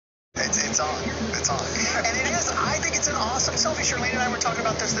it's on. It's on. And it is, I think it's an awesome selfie. Charlene and I were talking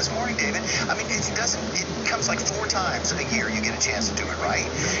about this morning, David. I mean, it comes like 4 times a year you get a chance to do it, right?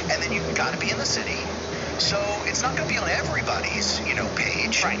 And then you've got to be in the city. So it's not going to be on everybody's,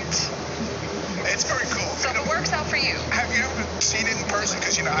 page. Right. It's very cool. So if it works out for you. Have you ever seen it in person?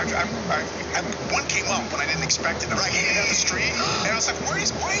 Because, one came up when I didn't expect it. I was looking down the street, and I was like,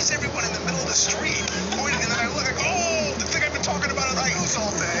 why is everyone in the middle of the street pointing? And then I look like, oh, the thing I've been talking about on the news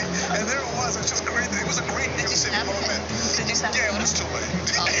all day. And there it was. It was just great. It was a great New City moment. Did you snap Yeah, it was too late.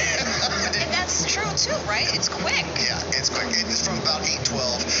 And that's true, too, right? It's quick. Yeah, it's quick. It's from about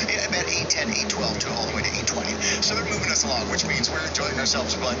 8:12, about 8:10, 8:12 to all the way to 8:20. So they're moving us along, which means we're enjoying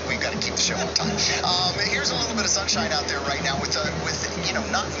ourselves, but we've got to keep the show on time. Here's a little bit of sunshine out there right now with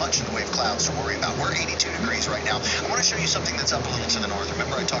not much in the way of clouds to worry about. We're 82 degrees right now. I want to show you something that's up a little to the north.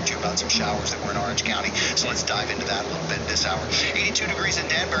 Remember I talked to you about some showers that were in Orange County, so let's dive into that a little bit this hour. 82 degrees in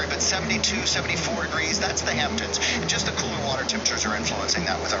Danbury, but 72, 74 degrees, that's the Hamptons. And just the cooler water temperatures are influencing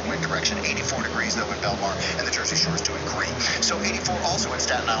that with our wind direction. 84 degrees though in Belmar, and the Jersey Shore is doing great. So 84 also in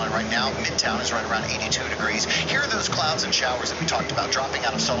Staten Island right now. Midtown is right around 82 degrees. Here are those clouds and showers that we talked about dropping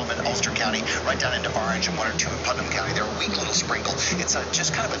out of Sullivan, Ulster County, right down into Orange, and 1 or 2 in Putnam County. They're a weak little sprinkle. It's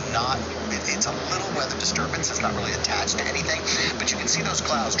just kind of it's a little weather disturbance. It's not really attached to anything, but you can see those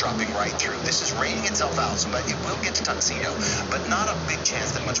clouds dropping right through. This is raining itself out, but it will get to Tuxedo, but not a big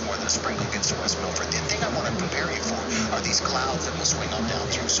chance that much more than a sprinkle gets to West Milford. The thing I want to prepare you for are these clouds that will swing on down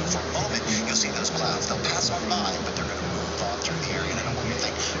through. So for a moment, you'll see those clouds. They'll pass on by, but they're going to move on through the area. And I don't want you to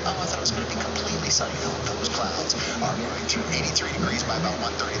think, oh, I thought it was going to be completely sunny. No, those clouds are moving through. 83 degrees by about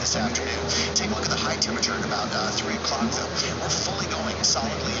 1:30 this afternoon. Take a look at the high temperature at about 3 o'clock, though. We're fully going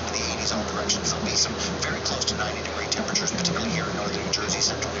solidly into the 80s all directions. There'll be some very close to 90-degree temperatures, particularly here in northern New Jersey,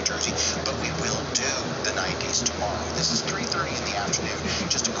 central New Jersey, but we will do the 90s tomorrow. This is 3:30 in the afternoon.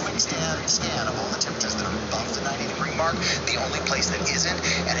 Just a quick scan of all the temperatures that are above the 90-degree mark. The only place that isn't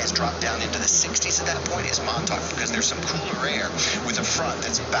and has dropped down into the 60s at that point is Montauk, because there's some cooler air with a front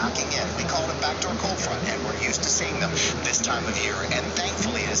that's backing in. We call it a backdoor cold front, and we're used to seeing them this time of year. And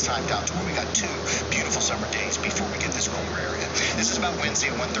thankfully, it is timed out to where we got 2 beautiful summer days before we get this cooler area. This is about Wednesday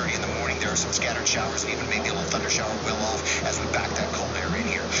at 1:30 in the morning. There are some scattered showers, and even maybe a little thunder shower will off as we back that cold air in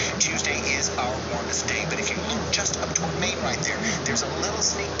here. Tuesday is our warmest day, but if you look just up toward Maine right there, there's a little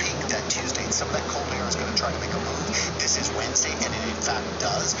sneak peek that Tuesday, and some of that cold air is going to try to make a move. This is Wednesday, and it in fact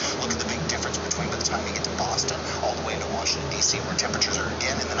does. Look at the big difference between by the time you get to Boston all the way into Washington, D.C., where temperatures are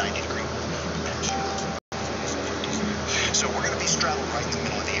again in the 90-degree. So we're going to be straddled right in the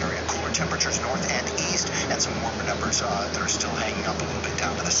middle of the area. Cooler temperatures north and east, and some warmer numbers that are still hanging up a little bit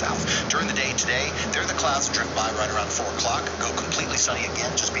down to the south. During the day today, there are the clouds that drift by right around 4 o'clock, go completely sunny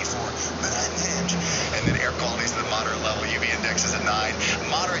again just before midnight. And then air quality is at the moderate level. UV index is at 9.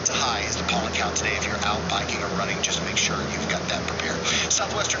 Moderate to high is the pollen count today. If you're out biking or running, just make sure you've got that prepared.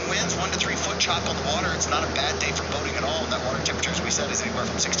 Southwestern winds, 1 to 3 foot chop on the water. It's not a bad day for boating at all. And that water temperature, as we said, is anywhere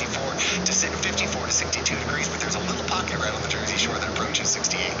from 54 to 54 to 62 degrees, but there's a little pocket right on the Jersey Shore that approaches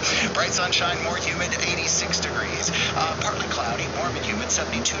 68. Bright sunshine, more humid, 86 degrees. Partly cloudy, warm and humid,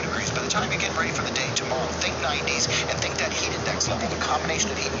 72 degrees. By the time you get ready for the day tomorrow, think 90s and think that heat index level, the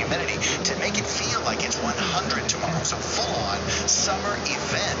combination of heat and humidity, to make it feel like it's 100 tomorrow. So full-on summer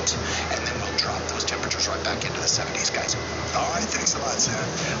event. And then we'll drop those temperatures right back into the 70s, guys. All right, thanks a lot, Sam.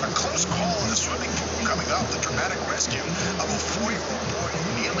 A close call in a swimming pool coming up. The dramatic rescue of a 4-year-old boy who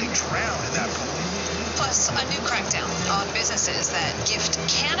nearly drowned in that pool. Plus, a new crackdown on businesses that gift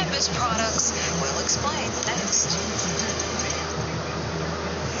cannabis products. We'll explain next.